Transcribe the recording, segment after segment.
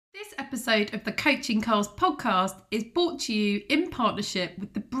This episode of the Coaching Cast podcast is brought to you in partnership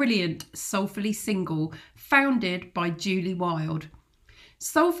with the brilliant Soulfully Single, founded by Julie Wild.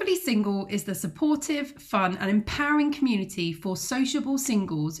 Soulfully Single is the supportive, fun and empowering community for sociable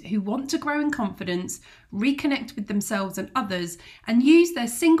singles who want to grow in confidence, reconnect with themselves and others, and use their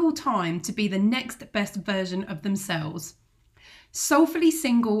single time to be the next best version of themselves. Soulfully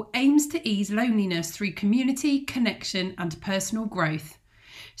Single aims to ease loneliness through community, connection and personal growth.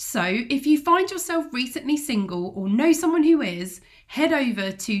 So if you find yourself recently single or know someone who is, head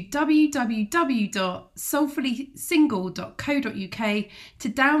over to www.soulfullysingle.co.uk to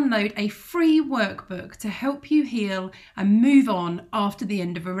download a free workbook to help you heal and move on after the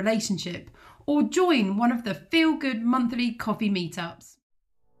end of a relationship, or join one of the feel-good monthly coffee meetups.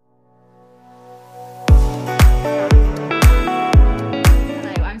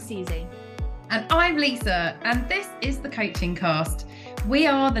 Hello, I'm Susie. And I'm Lisa, and this is the Coaching Cast. We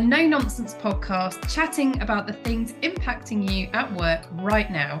are the No Nonsense podcast, chatting about the things impacting you at work right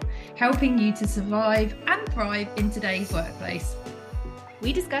now, helping you to survive and thrive in today's workplace.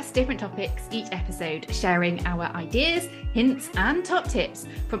 We discuss different topics each episode, sharing our ideas, hints and top tips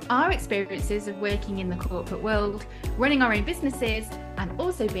from our experiences of working in the corporate world, running our own businesses and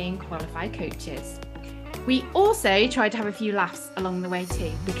also being qualified coaches. We also try to have a few laughs along the way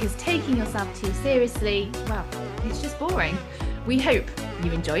too, because taking yourself too seriously, well, it's just boring. We hope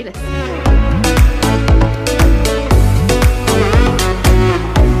you enjoy listening. In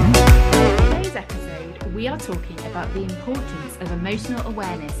today's episode, we are talking about the importance of emotional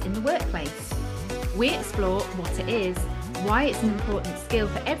awareness in the workplace. We explore what it is, why it's an important skill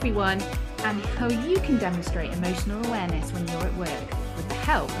for everyone, and how you can demonstrate emotional awareness when you're at work with the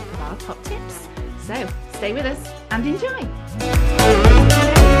help of our top tips. So stay with us and enjoy.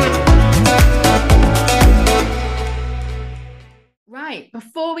 Right,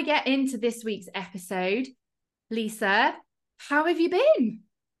 before we get into this week's episode, Lisa, how have you been?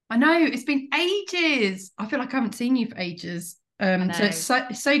 I know, it's been ages. I feel like I haven't seen you for ages. So it's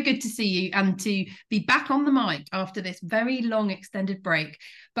so good to see you and to be back on the mic after this very long extended break.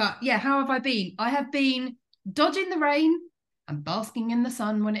 But yeah, how have I been? I have been dodging the rain and basking in the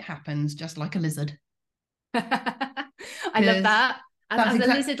sun when it happens, just like a lizard. I love that. As the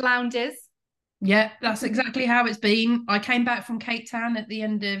lizard lounges. Yeah, that's exactly how it's been. I came back from Cape Town at the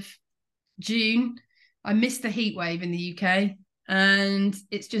end of June. I missed the heat wave in the UK and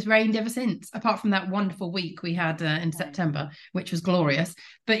it's just rained ever since, apart from that wonderful week we had in September, which was glorious.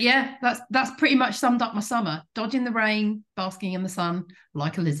 But yeah, that's pretty much summed up my summer. Dodging the rain, basking in the sun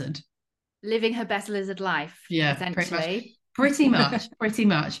like a lizard. Living her best lizard life, yeah, essentially. Pretty much.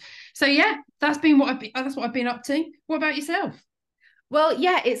 So yeah, that's what I've been up to. What about yourself? Well,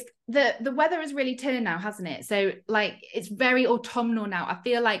 yeah, it's the weather has really turned now, hasn't it? So like it's very autumnal now. I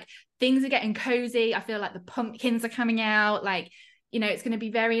feel like things are getting cozy. I feel like the pumpkins are coming out. Like, you know, it's going to be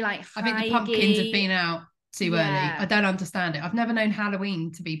very like I think the pumpkins have been out too early. I don't understand it. I've never known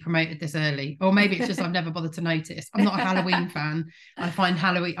Halloween to be promoted this early, or maybe it's just I've never bothered to notice. I'm not a Halloween fan. I find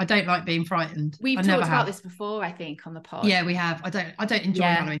Halloween, I don't like being frightened. We've talked about this before, I think, on the pod. Yeah, we have. I don't enjoy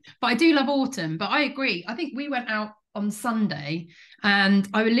Halloween, but I do love autumn. But I agree. I think we went out on Sunday and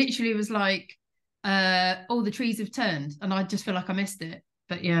I literally was like, all the trees have turned, and I just feel like I missed it.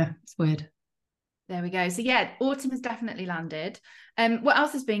 But yeah, it's weird. There we go. So yeah, autumn has definitely landed. What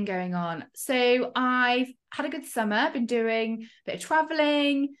else has been going on? So I've had a good summer, been doing a bit of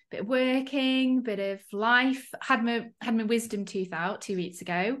traveling, a bit of working, a bit of life. Had my wisdom tooth out 2 weeks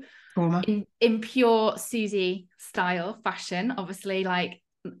ago. In pure Susie style fashion, obviously, like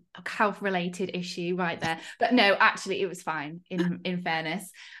a health related issue right there, but no, actually it was fine in fairness.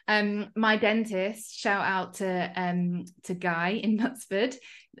 My dentist, shout out to Guy in Knutsford,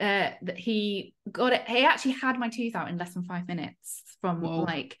 that he actually had my tooth out in less than 5 minutes from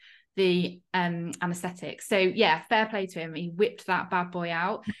like the anesthetic. So yeah, fair play to him. He whipped that bad boy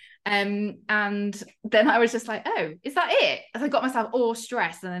out. And then I was just like, oh, is that it? As I got myself all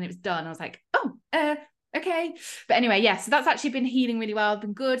stressed and then it was done. I was like, oh, okay. But anyway, yeah, so that's actually been healing really well,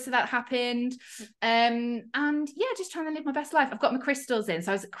 been good. So that happened. And yeah, just trying to live my best life. I've got my crystals in.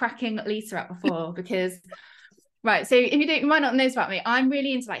 So I was cracking Lisa up before because right. So if you might not know this about me, I'm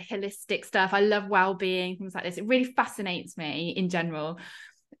really into like holistic stuff. I love well-being, things like this. It really fascinates me in general.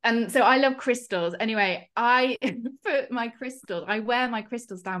 And so I love crystals. Anyway, I put my crystals, I wear my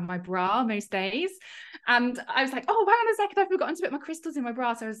crystals down my bra most days. And I was like, oh, hang on a second, I've forgotten to put my crystals in my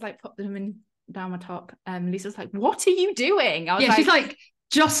bra. So I was like, pop them in down my top. Lisa was like, what are you doing? I was she's like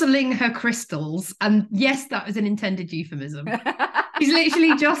jostling her crystals. And yes, that was an intended euphemism. She's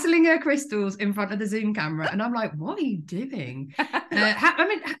literally jostling her crystals in front of the Zoom camera. And I'm like, what are you doing? I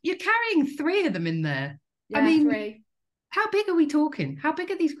mean, you're carrying 3 of them in there. Yeah, I mean, 3. how big are we talking? How big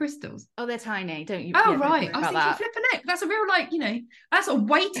are these crystals? Oh, they're tiny. Don't you? Oh, Yeah, right. I was thinking flipping neck. That's a real, like, that's a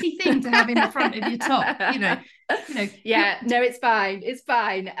weighty thing to have in the front of your top, Yeah, no, it's fine. It's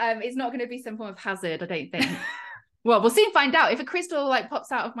fine. It's not going to be some form of hazard, I don't think. Well, we'll soon find out. If a crystal like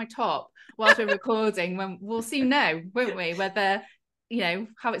pops out of my top whilst we're recording, when we'll soon know, won't we, whether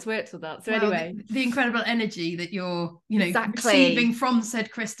how it's worked or not. So anyway, the incredible energy that you're exactly. receiving from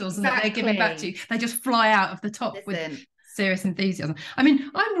said crystals and that they're giving back to you, they just fly out of the top with serious enthusiasm. I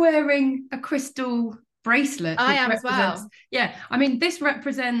mean, I'm wearing a crystal bracelet. I am as well. Yeah, I mean, this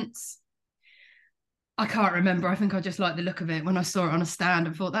represents, I can't remember, I think I just like the look of it when I saw it on a stand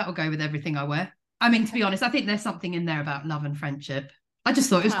and thought that'll go with everything I wear. I mean, to be honest, I think there's something in there about love and friendship. I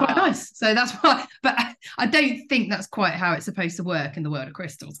just thought it was quite nice. So that's why, but I don't think that's quite how it's supposed to work in the world of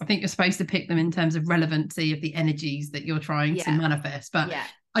crystals. I think you're supposed to pick them in terms of relevancy of the energies that you're trying to manifest. But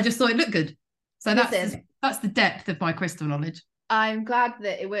I just thought it looked good. So that's the depth of my crystal knowledge. I'm glad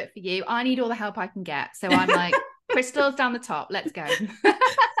that it worked for you. I need all the help I can get. So I'm like, crystals down the top. Let's go.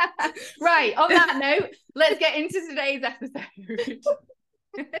 Right. On that note, let's get into today's episode.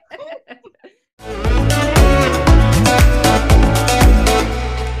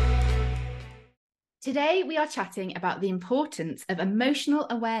 Today, we are chatting about the importance of emotional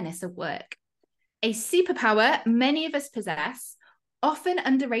awareness at work, a superpower many of us possess, often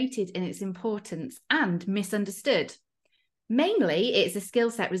underrated in its importance and misunderstood. Mainly, it's a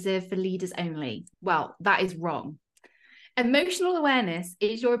skill set reserved for leaders only. Well, that is wrong. Emotional awareness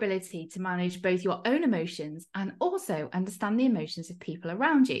is your ability to manage both your own emotions and also understand the emotions of people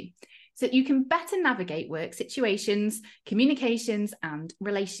around you, so that you can better navigate work situations, communications, and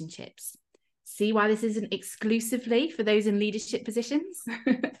relationships. See why this isn't exclusively for those in leadership positions?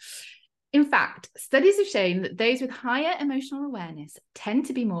 In fact, studies have shown that those with higher emotional awareness tend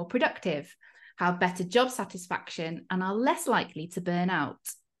to be more productive, have better job satisfaction, and are less likely to burn out.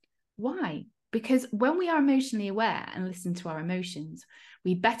 Why? Because when we are emotionally aware and listen to our emotions,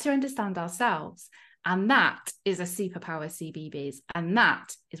 we better understand ourselves. And that is a superpower, CBBS. And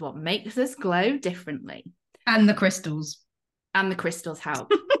that is what makes us glow differently. And the crystals. And the crystals help.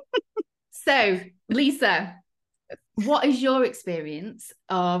 So, Lisa, what is your experience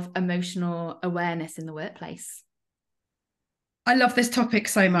of emotional awareness in the workplace? I love this topic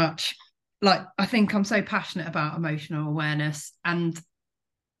so much. Like, I think I'm so passionate about emotional awareness. And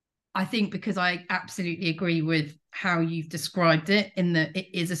I think because I absolutely agree with how you've described it, in that it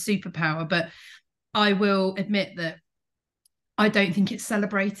is a superpower, but I will admit that I don't think it's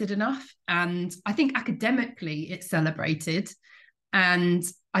celebrated enough. And I think academically it's celebrated. And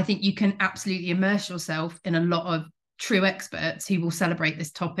I think you can absolutely immerse yourself in a lot of true experts who will celebrate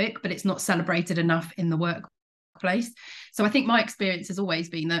this topic, but it's not celebrated enough in the workplace. So I think my experience has always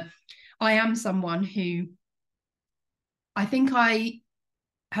been that I am someone who, I think I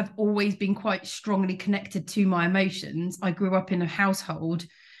have always been quite strongly connected to my emotions. I grew up in a household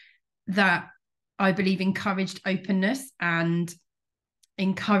that I believe encouraged openness and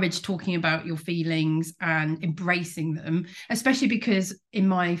encouraged talking about your feelings and embracing them, especially because in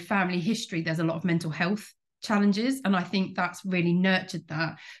my family history, there's a lot of mental health challenges. And I think that's really nurtured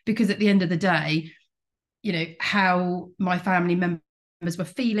that, because at the end of the day, how my family members were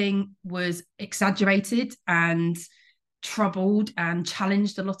feeling was exaggerated and troubled and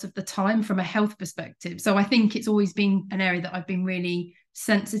challenged a lot of the time from a health perspective. So I think it's always been an area that I've been really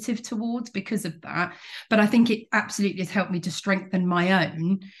sensitive towards because of that. But I think it absolutely has helped me to strengthen my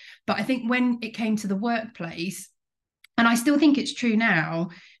own. But I think when it came to the workplace, and I still think it's true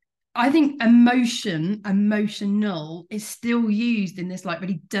now, I think emotional is still used in this like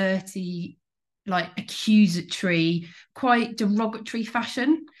really dirty, like accusatory, quite derogatory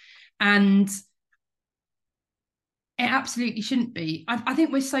fashion. And it absolutely shouldn't be. I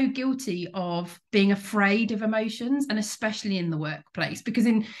think we're so guilty of being afraid of emotions, and especially in the workplace, because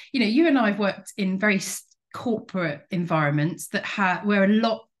you and I have worked in very corporate environments that where a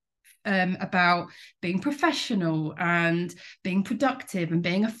lot about being professional and being productive and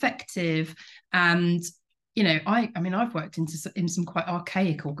being effective. And I've worked in some quite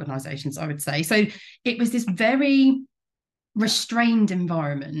archaic organizations, I would say. So it was this very restrained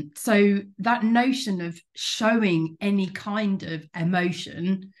environment. So that notion of showing any kind of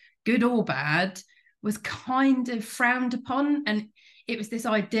emotion, good or bad, was kind of frowned upon. And it was this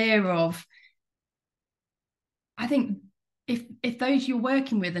idea of, I think if those you're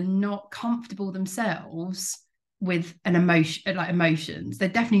working with are not comfortable themselves, with an emotion, like emotions, they're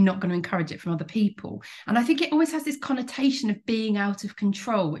definitely not going to encourage it from other people. And I think it always has this connotation of being out of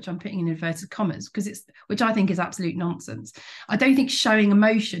control, which I'm putting in inverted commas, which I think is absolute nonsense. I don't think showing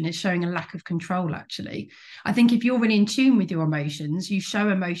emotion is showing a lack of control, actually. I think if you're really in tune with your emotions, you show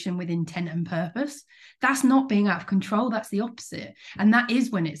emotion with intent and purpose. That's not being out of control, that's the opposite. And that is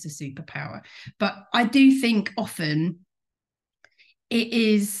when it's a superpower. But I do think often it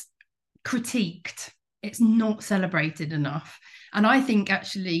is critiqued, it's not celebrated enough. And I think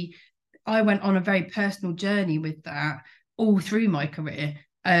actually I went on a very personal journey with that all through my career,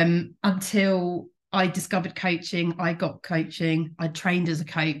 until I discovered coaching, I got coaching, I trained as a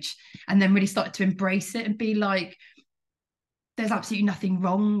coach, and then really started to embrace it and be like, there's absolutely nothing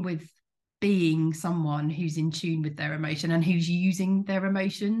wrong with being someone who's in tune with their emotion and who's using their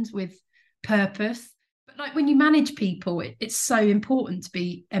emotions with purpose. But like when you manage people, it's so important to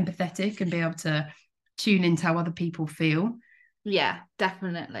be empathetic and be able to tune into how other people feel. Yeah,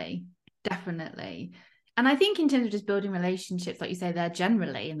 definitely. And I think in terms of just building relationships, like you say, they're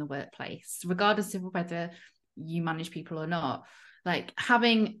generally in the workplace, regardless of whether you manage people or not, like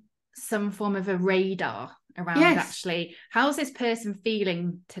having some form of a radar around, yes, actually, how's this person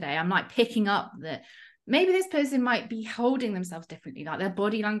feeling today? I'm like picking up that maybe this person might be holding themselves differently, like their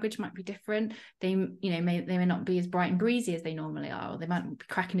body language might be different. They may not be as bright and breezy as they normally are, or they might be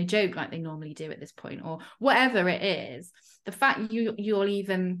cracking a joke like they normally do at this point, or whatever it is. The fact you're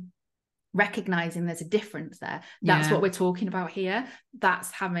even recognizing there's a difference there, that's what we're talking about here.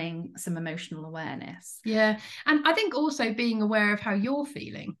 That's having some emotional awareness. Yeah. And I think also being aware of how you're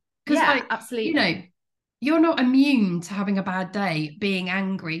feeling, because absolutely, you're not immune to having a bad day, being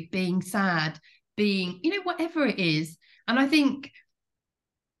angry, being sad, being, whatever it is. And I think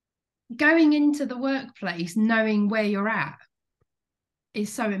going into the workplace knowing where you're at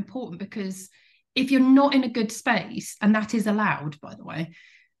is so important, because if you're not in a good space, and that is allowed, by the way,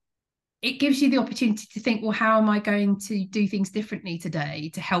 it gives you the opportunity to think, well, how am I going to do things differently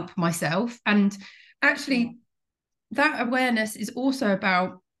today to help myself? And actually, that awareness is also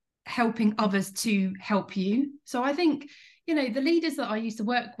about helping others to help you. So I think, the leaders that I used to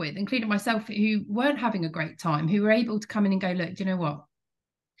work with, including myself, who weren't having a great time, who were able to come in and go, look, do you know what?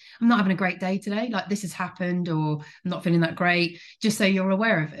 I'm not having a great day today. Like, this has happened, or I'm not feeling that great, just so you're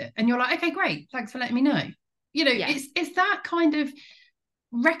aware of it. And you're like, okay, great. Thanks for letting me know. It's that kind of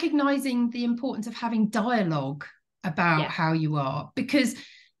recognizing the importance of having dialogue about how you are, because,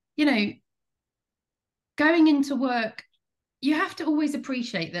 going into work, you have to always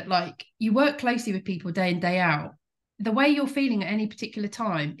appreciate that, like, you work closely with people day in, day out. The way you're feeling at any particular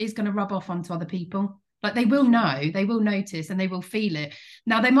time is going to rub off onto other people. Like, they will know, they will notice, and they will feel it.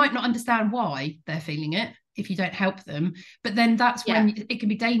 Now, they might not understand why they're feeling it if you don't help them, but then that's when it can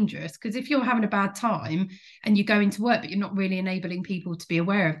be dangerous, because if you're having a bad time and you go into work, but you're not really enabling people to be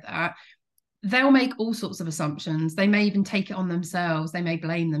aware of that, they'll make all sorts of assumptions. They may even take it on themselves. They may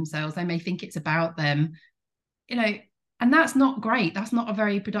blame themselves. They may think it's about them, and that's not great. That's not a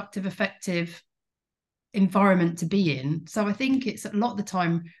very productive, effective environment to be in. So I think it's a lot of the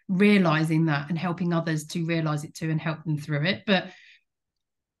time realizing that and helping others to realize it too and help them through it. But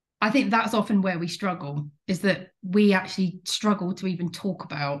I think that's often where we struggle, is that we actually struggle to even talk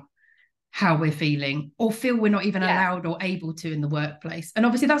about how we're feeling, or feel we're not even allowed or able to in the workplace. And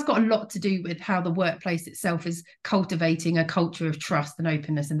obviously that's got a lot to do with how the workplace itself is cultivating a culture of trust and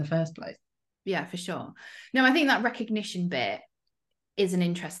openness in the first place. Yeah, for sure. No, I think that recognition bit is an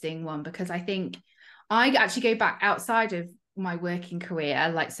interesting one, because I think I actually go back outside of my working career,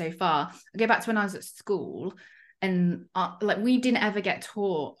 like so far. I go back to when I was at school, and like we didn't ever get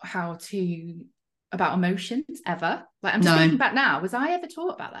taught about emotions ever. Like, I'm just thinking back now, was I ever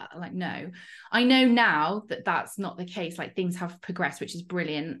taught about that? Like, no. I know now that that's not the case. Like, things have progressed, which is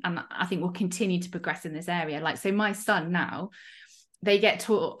brilliant, and I think we'll continue to progress in this area. Like, so my son now, they get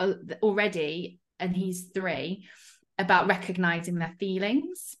taught already, and he's 3, about recognizing their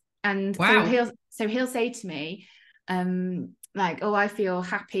feelings. And so he'll say to me, like, oh, I feel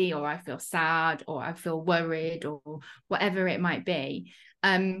happy, or I feel sad, or I feel worried, or whatever it might be,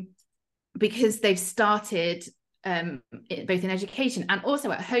 because they've started both in education and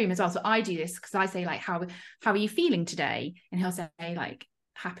also at home as well. So I do this because I say, like, how are you feeling today? And he'll say, like,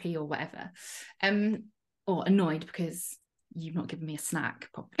 happy or whatever, or annoyed because you've not given me a snack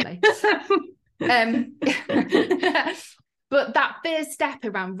properly. But that first step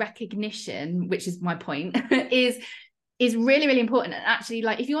around recognition, which is my point, is really, really important. And actually,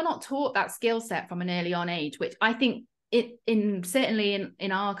 like, if you're not taught that skill set from an early on age, which I think certainly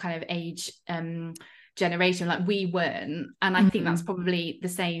in our kind of age generation, like, we weren't, and I think that's probably the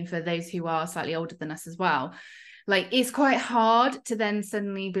same for those who are slightly older than us as well. like it's quite hard to then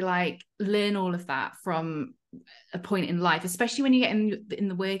suddenly be like learn all of that from a point in life, especially when you get in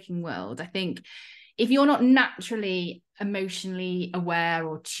the working world. I think if you're not naturally emotionally aware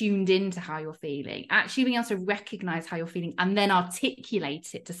or tuned into how you're feeling, actually being able to recognize how you're feeling and then articulate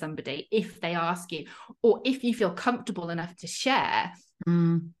it to somebody if they ask you, or if you feel comfortable enough to share,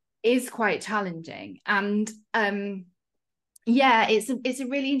 is quite challenging. And yeah, it's a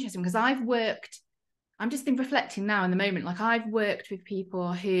really interesting, because I'm just reflecting now in the moment, like I've worked with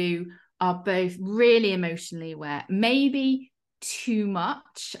people who are both really emotionally aware, maybe too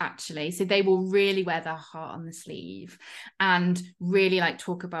much actually, so they will really wear their heart on the sleeve and really like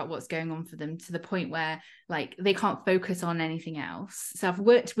talk about what's going on for them, to the point where like they can't focus on anything else. So I've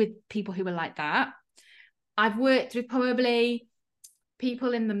worked with people who are like that. I've worked with probably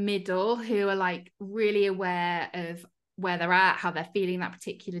people in the middle who are like really aware of where they're at, how they're feeling that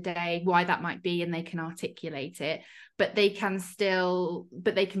particular day, why that might be, and they can articulate it, but they can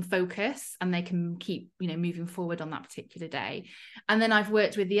focus and they can keep, you know, moving forward on that particular day. And then I've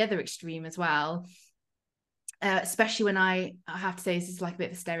worked with the other extreme as well, especially when I have to say, this is like a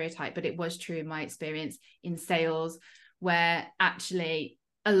bit of a stereotype, but it was true in my experience in sales, where actually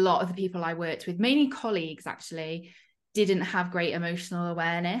a lot of the people I worked with, mainly colleagues actually, didn't have great emotional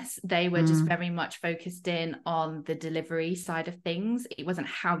awareness. They were just very much focused in on the delivery side of things. It wasn't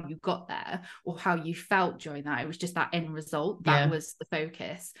how you got there or how you felt during that. It was just that end result that was the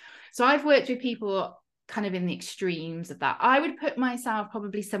focus. So I've worked with people kind of in the extremes of that. I would put myself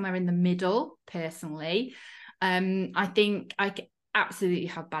probably somewhere in the middle personally. I think I absolutely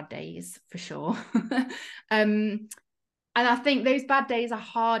have bad days for sure. And I think those bad days are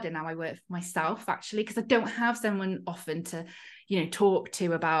harder now I work for myself, actually, because I don't have someone often to, you know, talk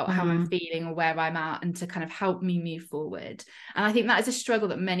to about how I'm feeling or where I'm at, and to kind of help me move forward. And I think that is a struggle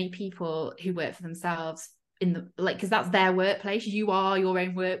that many people who work for themselves because that's their workplace. You are your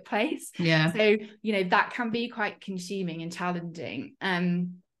own workplace. Yeah. So, you know, that can be quite consuming and challenging.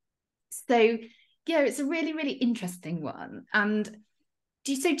 So yeah, it's a really, really interesting one. And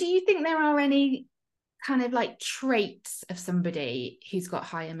do you think there are any kind of like traits of somebody who's got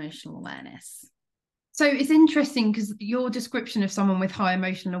high emotional awareness? So it's interesting, because your description of someone with high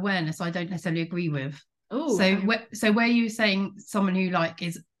emotional awareness, I don't necessarily agree with. Oh, so where you were saying someone who like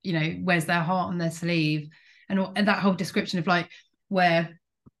is, you know, wears their heart on their sleeve, and that whole description of like where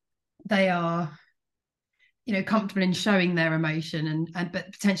they are, you know, comfortable in showing their emotion and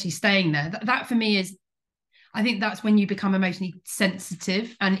but potentially staying there, that for me is, I think that's when you become emotionally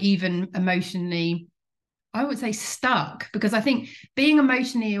sensitive and even emotionally, I would say, stuck. Because I think being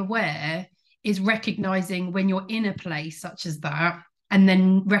emotionally aware is recognizing when you're in a place such as that, and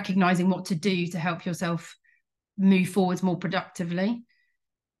then recognizing what to do to help yourself move forwards more productively.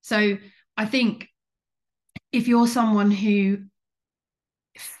 So I think if you're someone who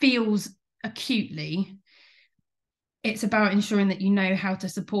feels acutely, it's about ensuring that you know how to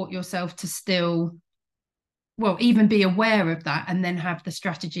support yourself to still, well, even be aware of that, and then have the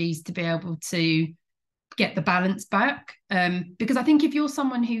strategies to be able to get the balance back. Because I think if you're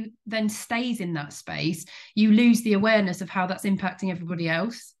someone who then stays in that space, you lose the awareness of how that's impacting everybody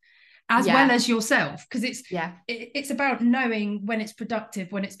else, as well as yourself. Because it's about knowing when it's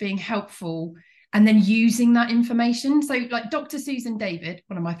productive, when it's being helpful, and then using that information. So like Dr. Susan David,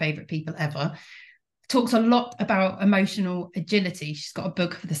 one of my favorite people ever, talks a lot about emotional agility. She's got a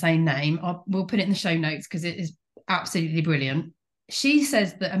book for the same name. We'll put it in the show notes because it is absolutely brilliant. She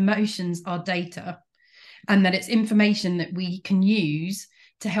says that emotions are data, and that it's information that we can use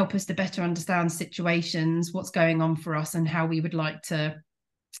to help us to better understand situations, what's going on for us, and how we would like to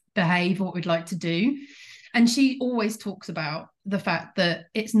behave, what we'd like to do. And she always talks about the fact that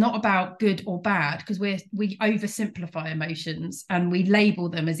it's not about good or bad, because we oversimplify emotions and we label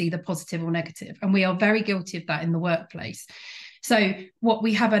them as either positive or negative. And we are very guilty of that in the workplace. So what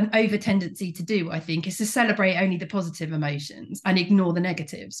we have an over tendency to do, I think, is to celebrate only the positive emotions and ignore the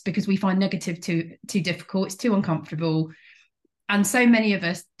negatives, because we find negative too difficult, it's too uncomfortable. And so many of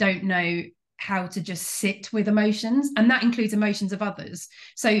us don't know how to just sit with emotions, and that includes emotions of others.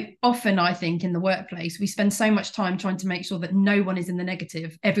 So often I think in the workplace we spend so much time trying to make sure that no one is in the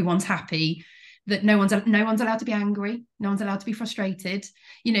negative, everyone's happy, that no one's allowed to be angry, no one's allowed to be frustrated.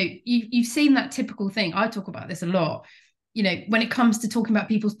 You know, you've seen that typical thing. I talk about this a lot, you know, when it comes to talking about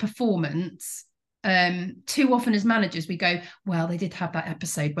people's performance. Too often as managers we go, well, they did have that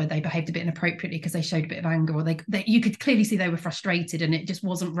episode where they behaved a bit inappropriately because they showed a bit of anger, or they you could clearly see they were frustrated and it just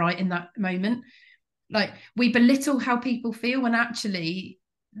wasn't right in that moment. Like, we belittle how people feel when actually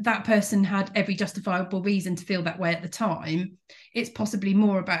that person had every justifiable reason to feel that way at the time. It's possibly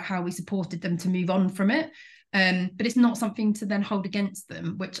more about how we supported them to move on from it. But it's not something to then hold against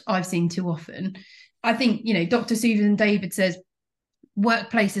them, which I've seen too often. I think, Dr. Susan David says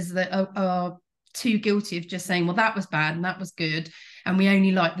workplaces that are too guilty of just saying, well, that was bad and that was good, and we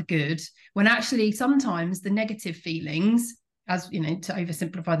only like the good, when actually sometimes the negative feelings, as to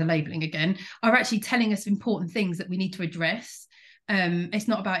oversimplify the labeling again, are actually telling us important things that we need to address. It's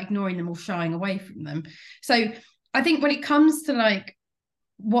not about ignoring them or shying away from them. So I think when it comes to like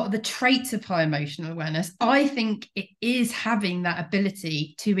what are the traits of high emotional awareness, I think it is having that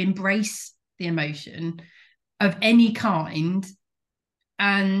ability to embrace the emotion of any kind,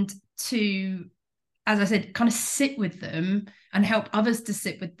 and to, as I said, kind of sit with them and help others to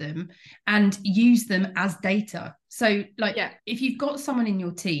sit with them and use them as data. So like, if you've got someone in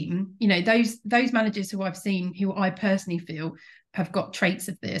your team, those managers who I've seen, who I personally feel have got traits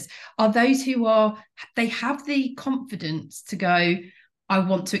of this, are those who they have the confidence to go, I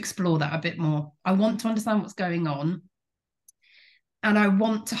want to explore that a bit more. I want to understand what's going on. And I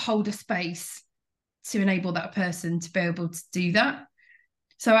want to hold a space to enable that person to be able to do that.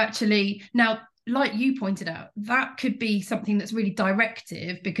 So actually, now, like you pointed out, that could be something that's really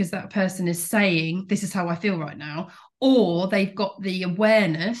directive because that person is saying, this is how I feel right now. Or they've got the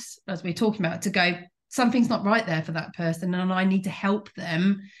awareness, as we're talking about, to go, something's not right there for that person, and I need to help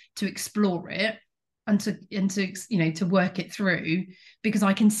them to explore it and to work it through, because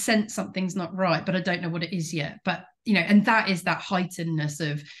I can sense something's not right, but I don't know what it is yet. But, and that is that heightenedness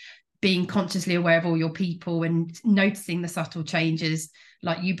of being consciously aware of all your people and noticing the subtle changes,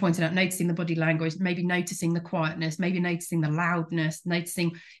 like you pointed out, noticing the body language, maybe noticing the quietness, maybe noticing the loudness,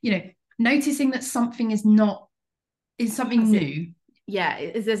 noticing that something is something new.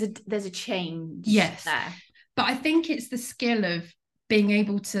 There's a change. Yes. There. But I think it's the skill of being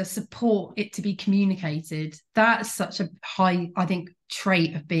able to support it to be communicated. That's such a high, I think,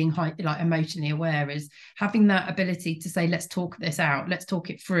 trait of being emotionally aware, is having that ability to say, let's talk this out, let's talk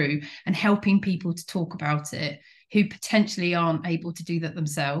it through, and helping people to talk about it who potentially aren't able to do that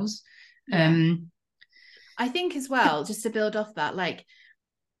themselves. I think as well, just to build off that, like,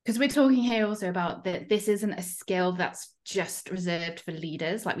 because we're talking here also about that this isn't a skill that's just reserved for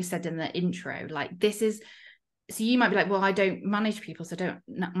leaders, like we said in the intro. Like, this is, so you might be like, well, I don't manage people, so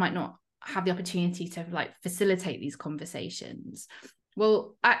might not have the opportunity to like facilitate these conversations.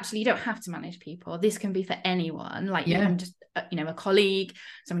 Well, actually, you don't have to manage people. This can be for anyone, like even just a colleague,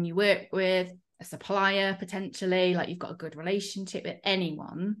 someone you work with, a supplier potentially, like you've got a good relationship with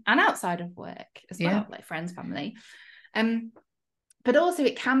anyone, and outside of work as well, like friends, family. But also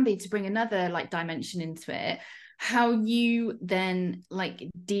it can be, to bring another like dimension into it, how you then like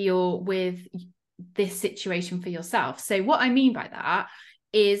deal with this situation for yourself. So what I mean by that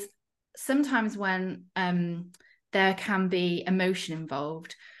is sometimes when there can be emotion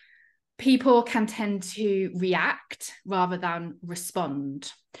involved, people can tend to react rather than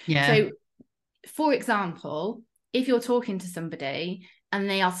respond. So for example, if you're talking to somebody and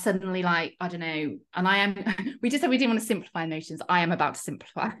they are suddenly like, I don't know, and we just said we didn't want to simplify emotions. I am about to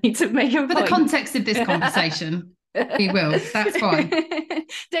simplify to make a point. For the context of this conversation, we will. That's fine.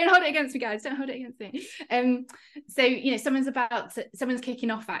 Don't hold it against me, guys. Don't hold it against me. So, someone's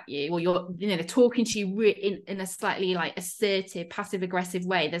kicking off at you, or they're talking to you in a slightly like assertive, passive aggressive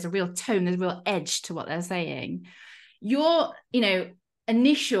way. There's a real tone, there's a real edge to what they're saying. Your,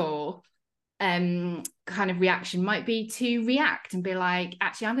 initial kind of reaction might be to react and be like,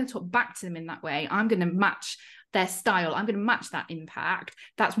 actually, I'm going to talk back to them in that way. I'm going to match their style. I'm going to match that impact.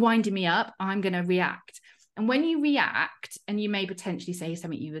 That's winding me up. I'm going to react. And when you react, and you may potentially say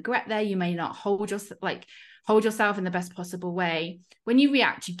something you regret there, you may not hold yourself in the best possible way. When you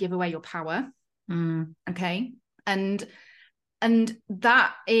react, you give away your power. Okay. And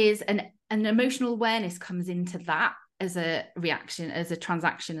that is an emotional awareness comes into that as a reaction, as a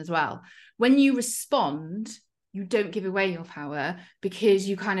transaction as well. When you respond, you don't give away your power, because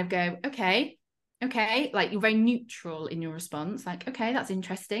you kind of go, okay, like you're very neutral in your response, like, okay, that's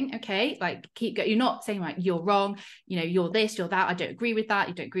interesting, okay, like keep going. You're not saying like, you're wrong, you're this, you're that, I don't agree with that,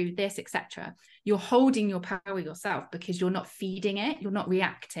 you don't agree with this, etc. You're holding your power yourself, because you're not feeding it, you're not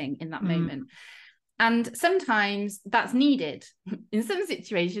reacting in that moment. And sometimes that's needed. In some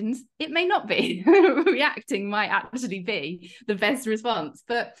situations, it may not be. Reacting might actually be the best response.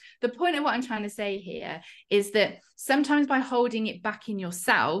 But the point of what I'm trying to say here is that sometimes by holding it back in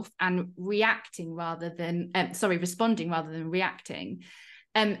yourself and responding rather than reacting,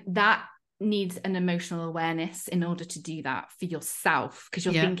 that needs an emotional awareness in order to do that for yourself, because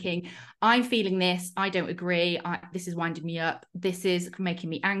you're thinking, I'm feeling this, I don't agree, this is winding me up, this is making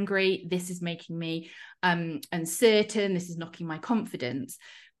me angry, this is making me uncertain, this is knocking my confidence.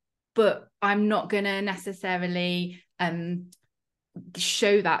 but I'm not going to necessarily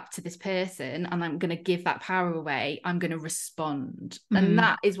show that to this person, and I'm going to give that power away. I'm going to respond. And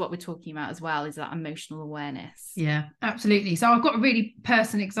that is what we're talking about as well, is that emotional awareness. Yeah, absolutely. So I've got a really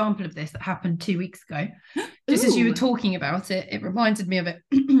personal example of this that happened 2 weeks ago. Just as you were talking about it, it reminded me of it.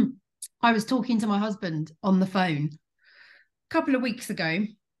 I was talking to my husband on the phone a couple of weeks ago,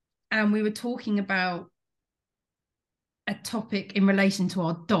 and we were talking about a topic in relation to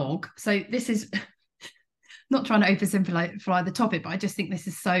our dog. So this is not trying to oversimplify the topic, but I just think this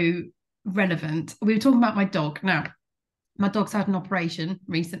is so relevant. We were talking about my dog. Now, my dog's had an operation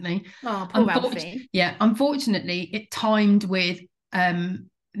recently. Oh, poor Alfie. Yeah, unfortunately, it timed with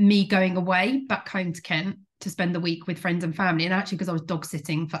me going away back home to Kent to spend the week with friends and family. And actually, because I was dog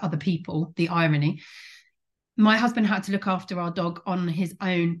sitting for other people, the irony, my husband had to look after our dog on his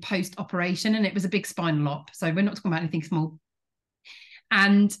own post-operation, and it was a big spinal op. So we're not talking about anything small.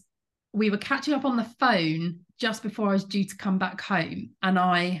 And we were catching up on the phone just before I was due to come back home. And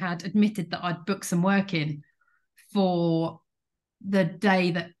I had admitted that I'd booked some work in for the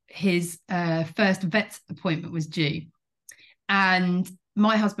day that his first vet appointment was due. And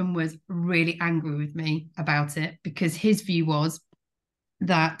my husband was really angry with me about it, because his view was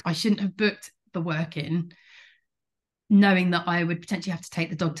that I shouldn't have booked the work in knowing that I would potentially have to take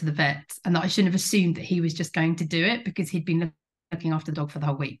the dog to the vet, and that I shouldn't have assumed that he was just going to do it because he'd been looking after the dog for the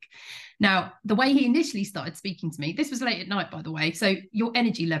whole week. Now, the way he initially started speaking to me, this was late at night, by the way, so your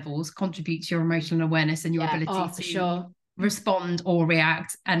energy levels contribute to your emotional awareness and your ability to respond or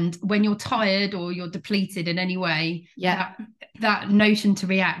react. And when you're tired or you're depleted in any way, that notion to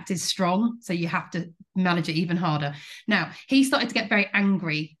react is strong, so you have to manage it even harder. Now, he started to get very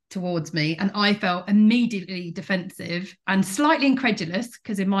angry towards me, and I felt immediately defensive and slightly incredulous,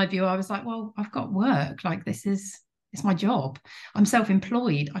 because in my view I was like, well, I've got work, like it's my job, I'm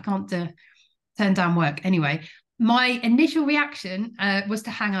self-employed, I can't turn down work. Anyway, my initial reaction was to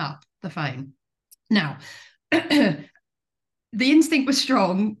hang up the phone. Now the instinct was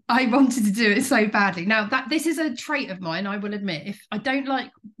strong. I wanted to do it so badly. Now, this is a trait of mine, I will admit. If I don't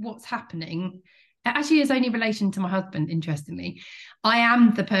like what's happening, it actually is only relation to my husband, interestingly. I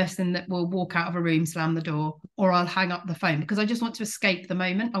am the person that will walk out of a room, slam the door, or I'll hang up the phone, because I just want to escape the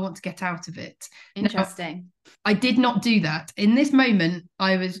moment. I want to get out of it. Interesting. Now, I did not do that. In this moment,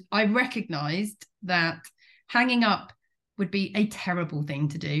 I recognized that hanging up would be a terrible thing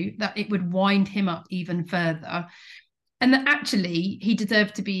to do, that it would wind him up even further, and that actually he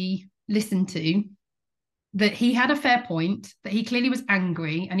deserved to be listened to, that he had a fair point, that he clearly was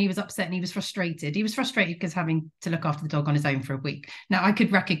angry and he was upset and he was frustrated. He was frustrated because having to look after the dog on his own for a week. Now, I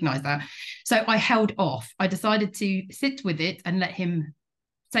could recognize that. So I held off. I decided to sit with it and let him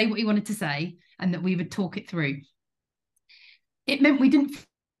say what he wanted to say, and that we would talk it through. It meant we didn't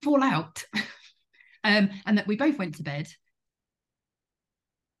fall out and that we both went to bed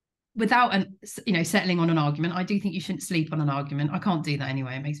without settling on an argument. I do think you shouldn't sleep on an argument. I can't do that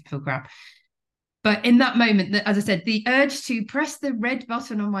anyway. It makes me feel crap. But in that moment, as I said, the urge to press the red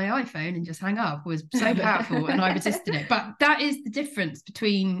button on my iPhone and just hang up was so powerful, and I resisted it. But that is the difference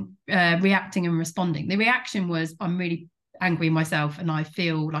between reacting and responding. The reaction was, I'm really angry myself and I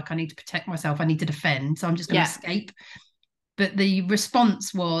feel like I need to protect myself. I need to defend. So I'm just going to escape. But the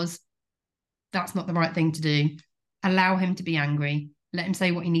response was, that's not the right thing to do. Allow him to be angry. Let him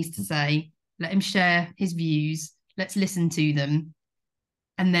say what he needs to say. Let him share his views. Let's listen to them.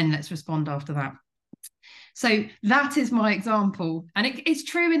 And then let's respond after that. So that is my example. And it's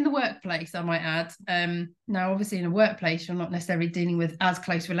true in the workplace, I might add. Now, obviously, in a workplace, you're not necessarily dealing with as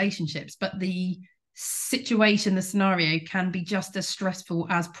close relationships, but the situation, the scenario can be just as stressful,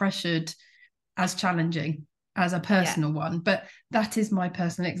 as pressured, as challenging as a personal one. But that is my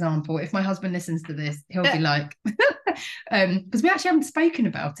personal example. If my husband listens to this, he'll be like, because we actually haven't spoken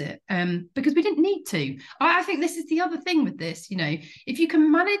about it, because we didn't need to. I think this is the other thing with this, if you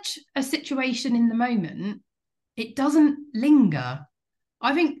can manage a situation in the moment, it doesn't linger.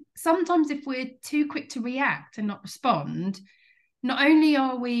 I think sometimes if we're too quick to react and not respond, not only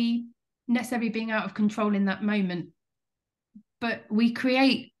are we necessarily being out of control in that moment, but we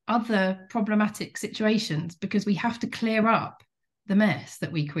create other problematic situations because we have to clear up the mess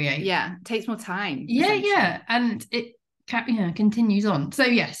that we create. Yeah, it takes more time. And it continues on. So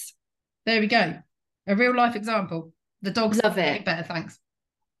yes, there we go, a real life example. The dog's getting better, thanks.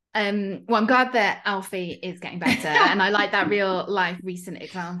 Well, I'm glad that Alfie is getting better and I like that real life recent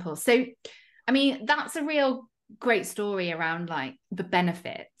example. So I mean, that's a real great story around like the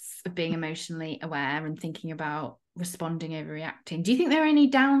benefits of being emotionally aware and thinking about responding over reacting. Do you think there are any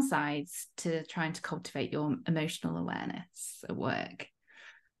downsides to trying to cultivate your emotional awareness at work?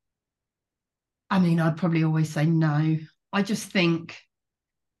 I mean, I'd probably always say no. I just think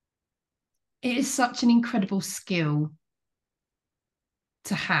it is such an incredible skill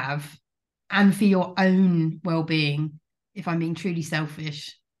to have, and for your own well-being, if I'm being truly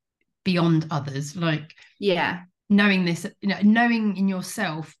selfish, beyond others. Like, Yeah. knowing this, knowing in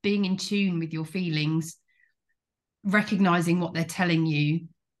yourself, being in tune with your feelings, recognizing what they're telling you,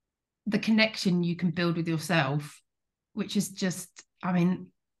 the connection you can build with yourself, which is just, I mean,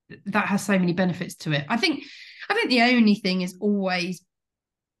 that has so many benefits to it. I think the only thing is always,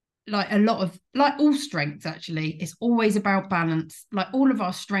 like a lot of, like all strengths actually, it's always about balance. Like all of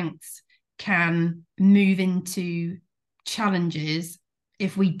our strengths can move into challenges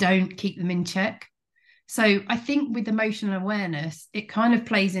if we don't keep them in check. So I think with emotional awareness, it kind of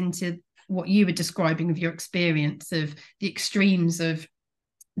plays into what you were describing of your experience of the extremes of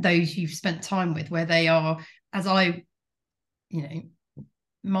those you've spent time with, where they are, as I, you know,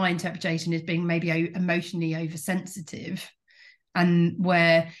 my interpretation is being maybe emotionally oversensitive, and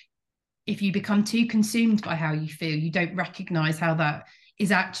where if you become too consumed by how you feel, you don't recognize how that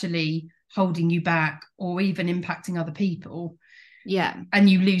is actually holding you back or even impacting other people. Yeah. And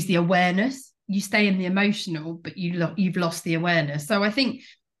you lose the awareness. You stay in the emotional, but you've lost the awareness. So I think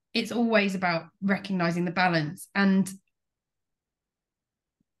it's always about recognizing the balance. And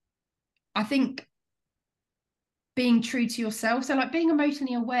I think being true to yourself. So like being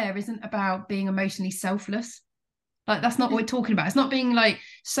emotionally aware isn't about being emotionally selfless. Like that's not what we're talking about. It's not being like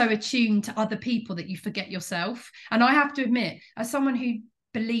so attuned to other people that you forget yourself. And I have to admit, as someone who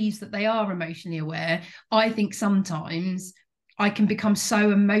believes that they are emotionally aware, I think sometimes I can become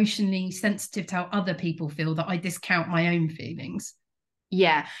so emotionally sensitive to how other people feel that I discount my own feelings.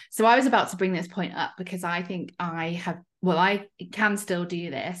 Yeah. So I was about to bring this point up because I think I can still do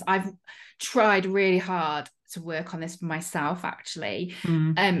this. I've tried really hard to work on this for myself, actually.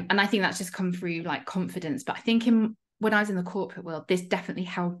 And I think that's just come through like confidence. But I think when I was in the corporate world, this definitely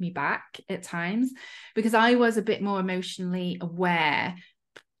held me back at times because I was a bit more emotionally aware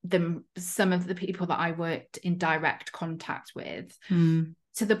than some of the people that I worked in direct contact with,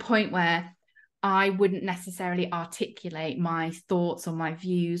 to the point where I wouldn't necessarily articulate my thoughts or my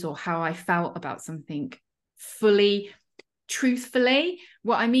views or how I felt about something fully, truthfully.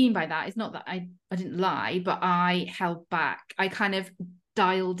 What I mean by that is not that I didn't lie, but I held back. I kind of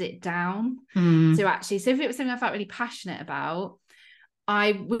dialed it down. So if it was something I felt really passionate about,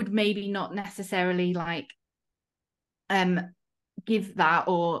 I would maybe not necessarily like give that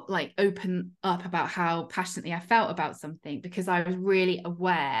or like open up about how passionately I felt about something, because I was really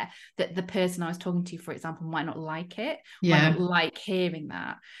aware that the person I was talking to, for example, might not like it, might not like hearing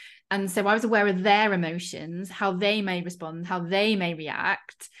that. And so I was aware of their emotions, how they may respond, how they may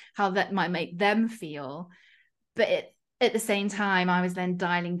react, how that might make them feel. But at the same time, I was then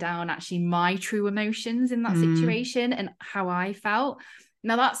dialing down actually my true emotions in that situation and how I felt.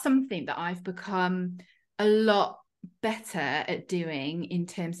 Now, that's something that I've become a lot better at doing in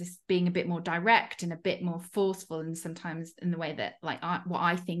terms of being a bit more direct and a bit more forceful, and sometimes in the way that like what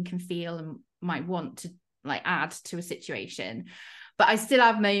I think and feel and might want to like add to a situation. But I still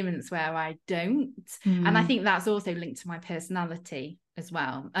have moments where I don't. And I think that's also linked to my personality as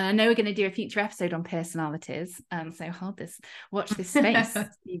well. And I know we're going to do a future episode on personalities. So watch this space,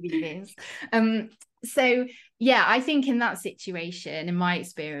 CVVs. So yeah, I think in that situation, in my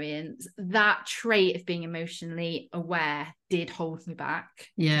experience, that trait of being emotionally aware did hold me back.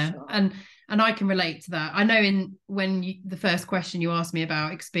 Yeah. Sure. And I can relate to that. I know the first question you asked me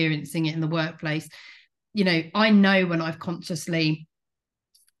about experiencing it in the workplace, you know, I know when I've consciously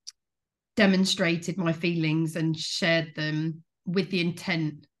demonstrated my feelings and shared them with the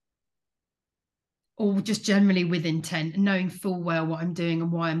intent, or just generally with intent, and knowing full well what I'm doing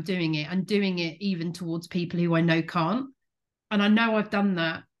and why I'm doing it, and doing it even towards people who I know can't. And I know I've done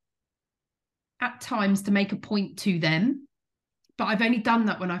that at times to make a point to them, but I've only done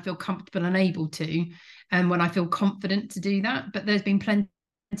that when I feel comfortable and able to, and when I feel confident to do that. But there's been plenty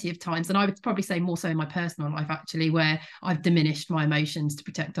of times, and I would probably say more so in my personal life actually, where I've diminished my emotions to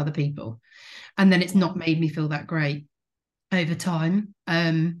protect other people, and then it's not made me feel that great over time.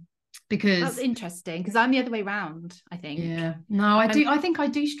 Because that's interesting, because I'm the other way around, I think. Yeah, no, I think I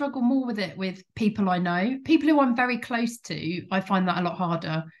do struggle more with it with people I know. People who I'm very close to, I find that a lot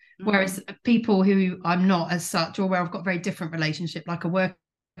harder. Whereas people who I'm not as such, or where I've got a very different relationship, like a working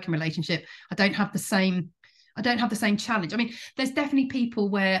relationship, I don't have the same challenge. I mean, there's definitely people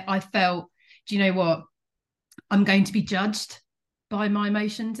where I felt, do you know what, I'm going to be judged by my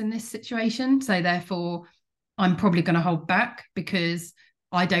emotions in this situation, so therefore I'm probably going to hold back because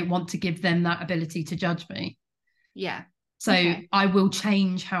I don't want to give them that ability to judge me. Yeah. So I will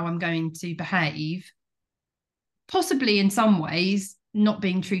change how I'm going to behave, possibly in some ways not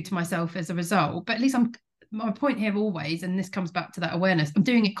being true to myself as a result, but at least my point here always, and this comes back to that awareness, I'm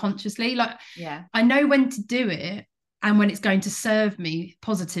doing it consciously. Like, I know when to do it and when it's going to serve me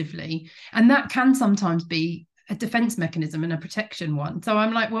positively. And that can sometimes be a defense mechanism and a protection one. So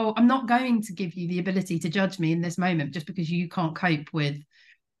I'm like, well, I'm not going to give you the ability to judge me in this moment just because you can't cope with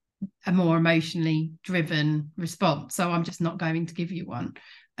a more emotionally driven response. So I'm just not going to give you one.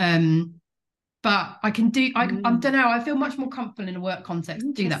 But I can do, I don't know, I feel much more comfortable in a work context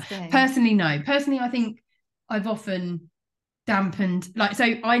to do that. Personally, no. Personally, I think I've often dampened, like,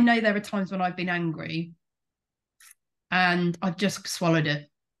 so I know there are times when I've been angry and I've just swallowed it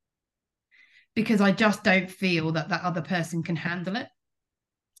because I just don't feel that other person can handle it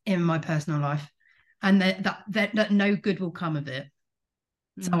in my personal life, and that no good will come of it.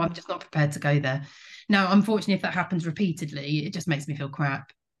 So I'm just not prepared to go there. Now, unfortunately, if that happens repeatedly, it just makes me feel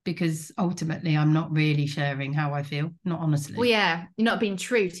crap, because ultimately I'm not really sharing how I feel, not honestly. Well, yeah, you're not being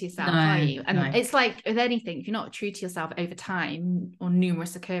true to yourself, are you? And it's like with anything, if you're not true to yourself over time or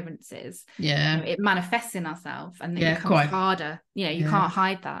numerous occurrences, it manifests in ourselves, and it becomes harder. You can't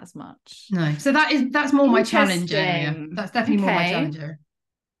hide that as much. No. So that's more my challenge area. That's definitely more my challenge area.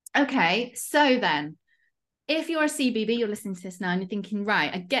 Okay. So then, if you're a CBB, you're listening to this now and you're thinking,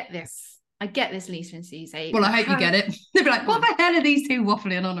 right, I get this, Lisa and Susie. Well, I hope you get it. They'll be like, what the hell are these two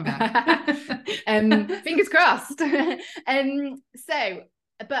waffling on about? Fingers crossed. But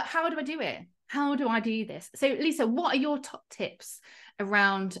how do I do it? How do I do this? So, Lisa, what are your top tips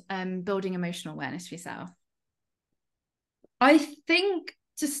around building emotional awareness for yourself? I think,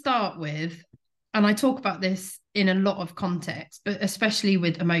 to start with, and I talk about this in a lot of contexts, but especially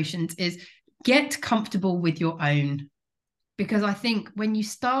with emotions, is get comfortable with your own. Because I think when you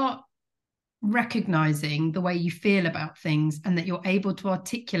start recognizing the way you feel about things and that you're able to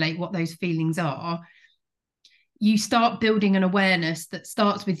articulate what those feelings are, you start building an awareness that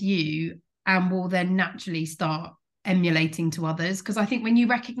starts with you and will then naturally start emulating to others. Because I think when you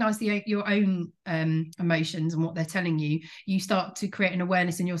recognize your own emotions and what they're telling you, you start to create an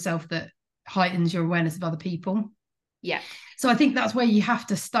awareness in yourself that heightens your awareness of other people. Yeah. So I think that's where you have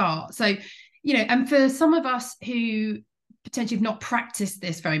to start. So, and for some of us who potentially have not practiced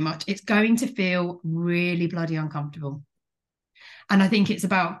this very much, it's going to feel really bloody uncomfortable. And I think it's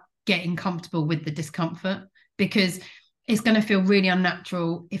about getting comfortable with the discomfort, because it's going to feel really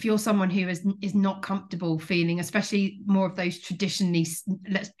unnatural if you're someone who is not comfortable feeling, especially more of those traditionally,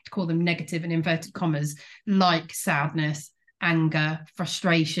 let's call them negative and inverted commas, like sadness, anger,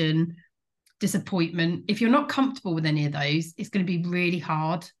 frustration, disappointment. If you're not comfortable with any of those, it's going to be really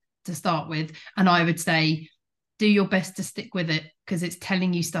hard to start with. And I would say, do your best to stick with it, because it's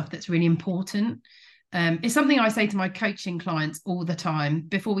telling you stuff that's really important. It's something I say to my coaching clients all the time.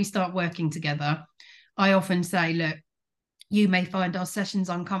 Before we start working together, I often say, look, you may find our sessions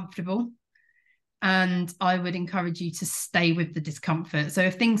uncomfortable, and I would encourage you to stay with the discomfort. So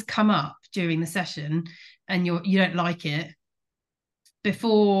if things come up during the session and you don't like it,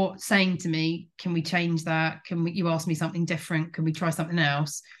 before saying to me, can we change that? You ask me something different? Can we try something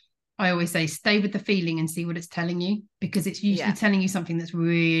else? I always say, stay with the feeling and see what it's telling you, because it's usually telling you something that's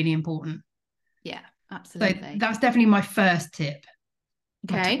really important. Yeah, absolutely. So that's definitely my first tip.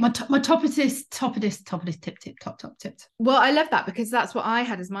 Okay. My top tip. Well, I love that, because that's what I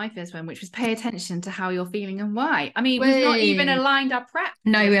had as my first one, which was pay attention to how you're feeling and why. I mean, we've not even aligned our prep.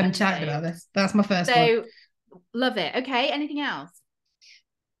 No, we haven't chatted about this. That's my first one. So, love it. Okay, anything else?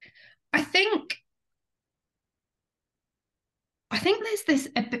 I think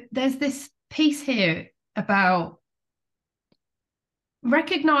there's this piece here about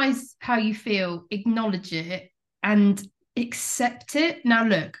recognize how you feel, acknowledge it, and accept it. Now,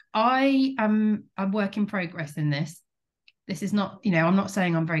 look, I am a work in progress in this. This is not, I'm not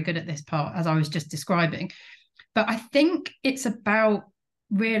saying I'm very good at this part, as I was just describing, but I think it's about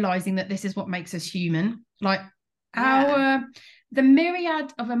realizing that this is what makes us human. Like the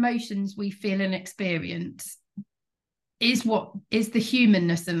myriad of emotions we feel and experience is what is the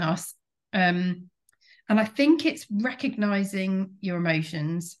humanness in us. And I think it's recognizing your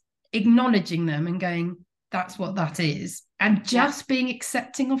emotions, acknowledging them and going, that's what that is, and just being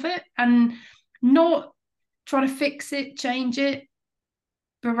accepting of it, and not trying to fix it, change it,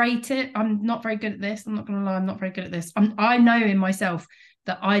 berate it. I'm not very good at this. I'm not going to lie. I'm not very good at this. I know in myself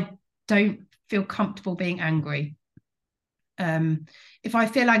that I don't feel comfortable being angry. If I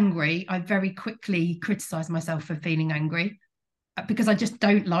feel angry, I very quickly criticize myself for feeling angry, because I just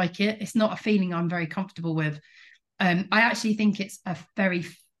don't like it. It's not a feeling I'm very comfortable with. I actually think it's a very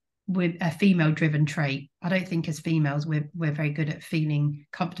with a female driven trait. I don't think as females we're very good at feeling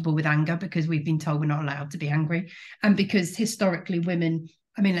comfortable with anger, because we've been told we're not allowed to be angry, and because historically women,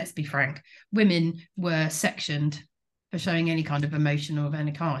 I mean, let's be frank, women were sectioned for showing any kind of emotion of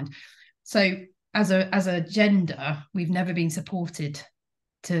any kind. So as a gender, we've never been supported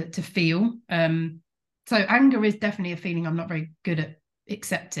to feel. So anger is definitely a feeling I'm not very good at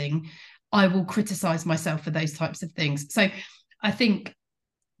accepting. I will criticize myself for those types of things. So I think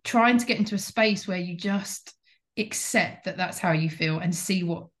trying to get into a space where you just accept that that's how you feel and see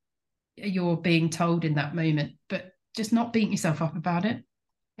what you're being told in that moment, but just not beating yourself up about it.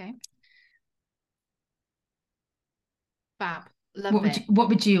 Okay. Fab. Love it. What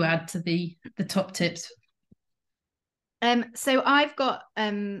would you add to the top tips? So I've got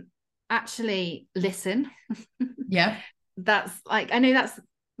actually listen. Yeah. That's like, I know that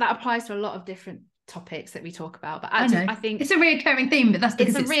applies to a lot of different topics that we talk about, but actually I think it's a reoccurring theme, but that's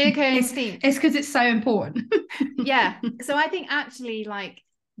because it's a reoccurring theme. It's because it's so important. Yeah. So I think actually, like,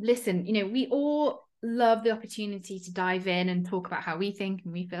 listen, you know, we all love the opportunity to dive in and talk about how we think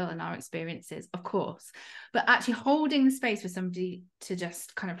and we feel and our experiences, of course, but actually holding the space for somebody to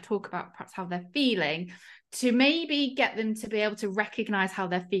just kind of talk about perhaps how they're feeling, to maybe get them to be able to recognize how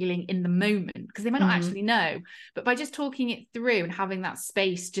they're feeling in the moment, because they might not actually know, but by just talking it through and having that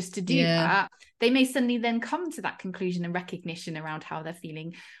space just to do that, they may suddenly then come to that conclusion and recognition around how they're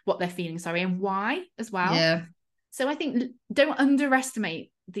feeling, what they're feeling, sorry, and why as well. So I think don't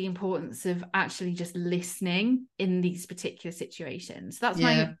underestimate the importance of actually just listening in these particular situations. So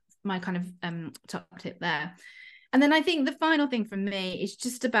that's my kind of top tip there. And then I think the final thing from me is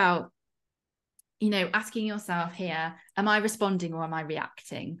just about, you know, asking yourself here, am I responding or am I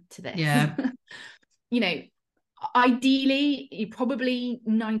reacting to this? Yeah. You know, ideally, you probably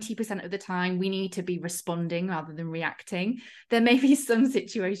 90% of the time we need to be responding rather than reacting. There may be some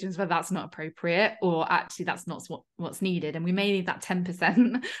situations where that's not appropriate, or actually that's not what's needed, and we may need that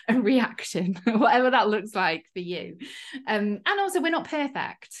 10% of reaction, whatever that looks like for you. And also, we're not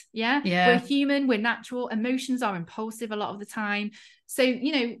perfect. We're human, we're natural, emotions are impulsive a lot of the time. So,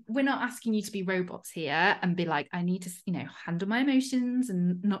 you know, we're not asking you to be robots here and be like, I need to, you know, handle my emotions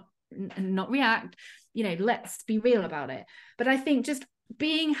and not react. You know, let's be real about it. But I think just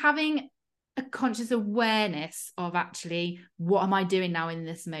having a conscious awareness of actually, what am I doing now in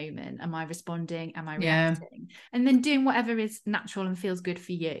this moment? Am I responding? Am I reacting? And then doing whatever is natural and feels good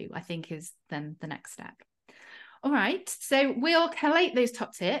for you, I think, is then the next step. All right. So we'll collate those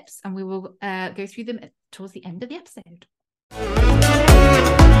top tips and we will go through them towards the end of the episode.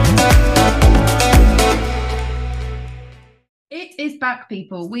 It is back,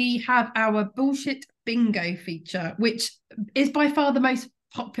 people. We have our bullshit bingo feature, which is by far the most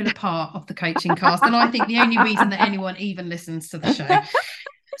popular part of the coaching cast, and I think the only reason that anyone even listens to the show.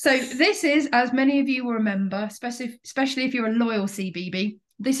 So this is, as many of you will remember, especially if you're a loyal CBB,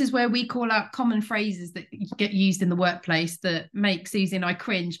 this is where we call out common phrases that get used in the workplace that make Susie and I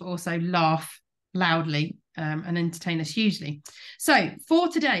cringe, but also laugh loudly and entertain us hugely. So for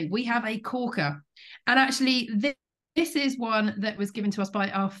today, we have a corker, and actually this is one that was given to us by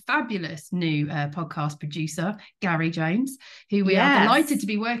our fabulous new podcast producer, Gary Jones, who we are delighted to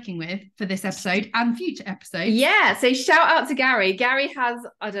be working with for this episode and future episodes. Yeah, so shout out to Gary. Gary has,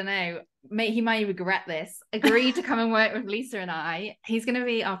 I don't know, he may regret this, agreed to come and work with Lisa and I. He's going to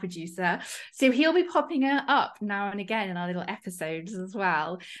be our producer. So he'll be popping her up now and again in our little episodes as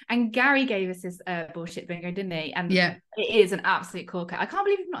well. And Gary gave us his bullshit bingo, didn't he? And it is an absolute corker. I can't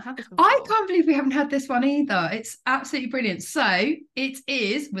believe we've not had this one before. I can't believe we haven't had this one either. It's absolutely brilliant. So it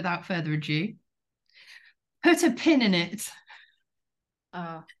is, without further ado, put a pin in it.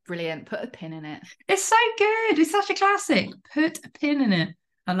 Oh, brilliant. Put a pin in it. It's so good. It's such a classic. Put a pin in it.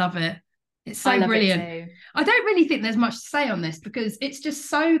 I love it. It's so brilliant. I don't really think there's much to say on this because it's just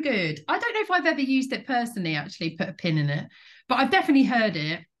so good. I don't know if I've ever used it personally, actually, put a pin in it, but I've definitely heard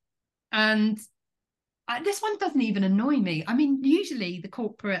it. And this one doesn't even annoy me. I mean, usually the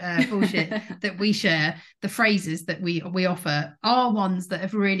corporate bullshit that we share, the phrases that we offer are ones that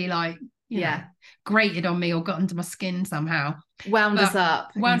have really you know, grated on me or got under my skin somehow. Wound us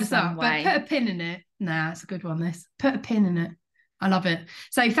up. But put a pin in it. Nah, it's a good one, this. Put a pin in it. I love it.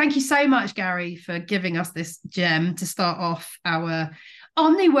 So thank you so much, Gary, for giving us this gem to start off our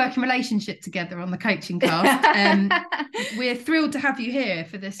new working relationship together on the coaching cast. We're thrilled to have you here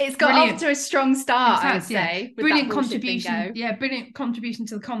for this. It's got off to a strong start, I would say. Brilliant contribution. Bingo. Yeah, brilliant contribution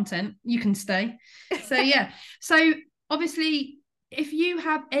to the content. You can stay. So so obviously, if you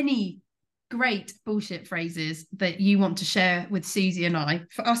have any great bullshit phrases that you want to share with Susie and I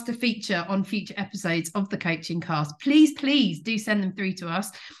for us to feature on future episodes of the coaching cast, please do send them through to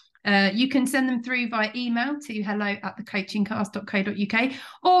us. You can send them through via email to hello@thecoachingcast.co.uk,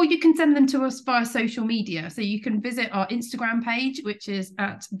 or you can send them to us via social media. So you can visit our Instagram page, which is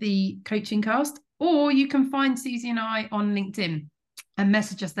at the Coaching Cast, or you can find Susie and I on LinkedIn and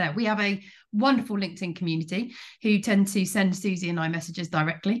message us there. We have a wonderful LinkedIn community who tend to send Susie and I messages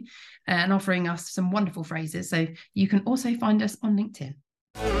directly and offering us some wonderful phrases. So you can also find us on LinkedIn.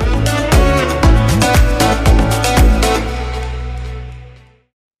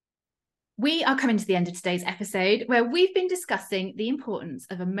 We are coming to the end of today's episode, where we've been discussing the importance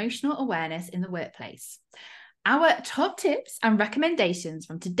of emotional awareness in the workplace. Our top tips and recommendations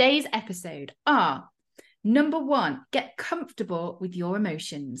from today's episode are: number 1, get comfortable with your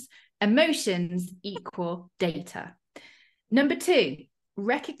emotions. Emotions equal data. Number 2,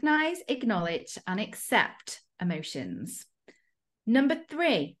 recognize, acknowledge, and accept emotions. Number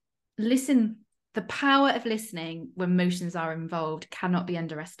 3, listen. The power of listening when emotions are involved cannot be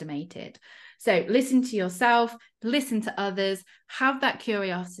underestimated. So listen to yourself, listen to others, have that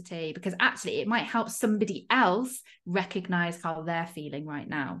curiosity, because actually it might help somebody else recognize how they're feeling right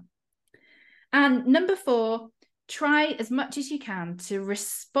now. And number 4, try as much as you can to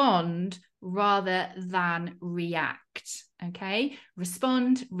respond rather than react. Okay?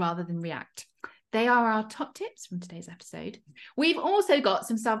 Respond rather than react. They are our top tips from today's episode. We've also got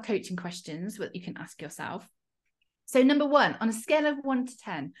some self-coaching questions that you can ask yourself. So number 1, on a scale of 1 to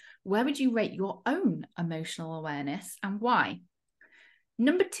 10, where would you rate your own emotional awareness and why?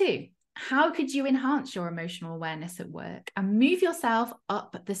 Number 2, how could you enhance your emotional awareness at work and move yourself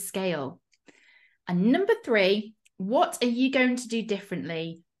up the scale? And number 3, what are you going to do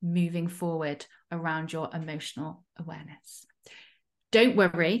differently moving forward around your emotional awareness? Don't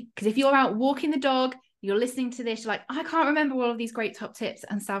worry, because if you're out walking the dog, you're listening to this, you're like, I can't remember all of these great top tips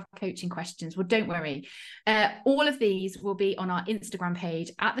and self-coaching questions. Well, don't worry. All of these will be on our Instagram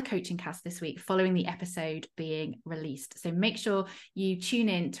page at the Coaching Cast this week, following the episode being released. So make sure you tune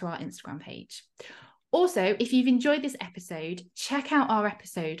in to our Instagram page. Also, if you've enjoyed this episode, check out our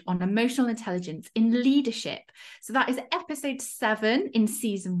episode on emotional intelligence in leadership. So that is episode 7 in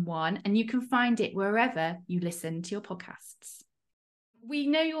season 1, and you can find it wherever you listen to your podcasts. We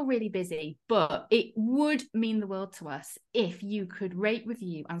know you're really busy, but it would mean the world to us if you could rate,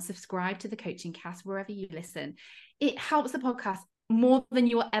 review, and subscribe to the Coaching Cast wherever you listen. It helps the podcast more than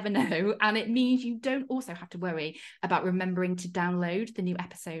you'll ever know, and it means you don't also have to worry about remembering to download the new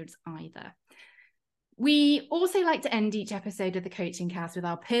episodes either. We also like to end each episode of the Coaching Cast with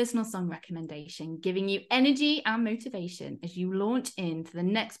our personal song recommendation, giving you energy and motivation as you launch into the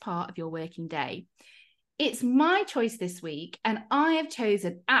next part of your working day. It's my choice this week, and I have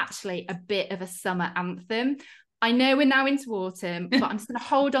chosen actually a bit of a summer anthem. I know we're now into autumn, but I'm just going to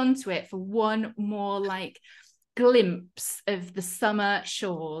hold on to it for one more glimpse of the summer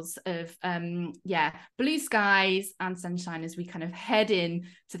shores of blue skies and sunshine as we kind of head in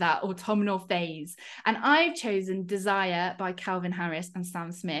to that autumnal phase. And I've chosen Desire by Calvin Harris and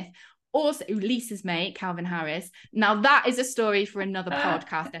Sam Smith. Also, Lisa's mate, Calvin Harris. Now, that is a story for another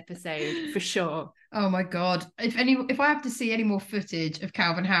podcast episode, for sure. Oh, my God. If I have to see any more footage of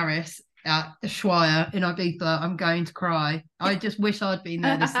Calvin Harris at Ushuaia in Ibiza, I'm going to cry. I just wish I'd been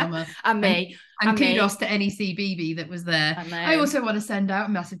there this summer. And kudos to any CBB that was there. I also want to send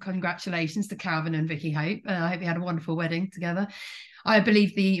out massive congratulations to Calvin and Vicky Hope. I hope you had a wonderful wedding together. I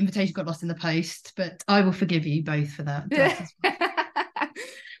believe the invitation got lost in the post, but I will forgive you both for that.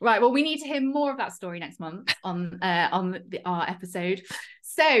 Right, well, we need to hear more of that story next month on our episode.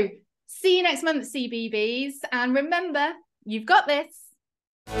 So see you next month, CBBS, and remember, you've got this.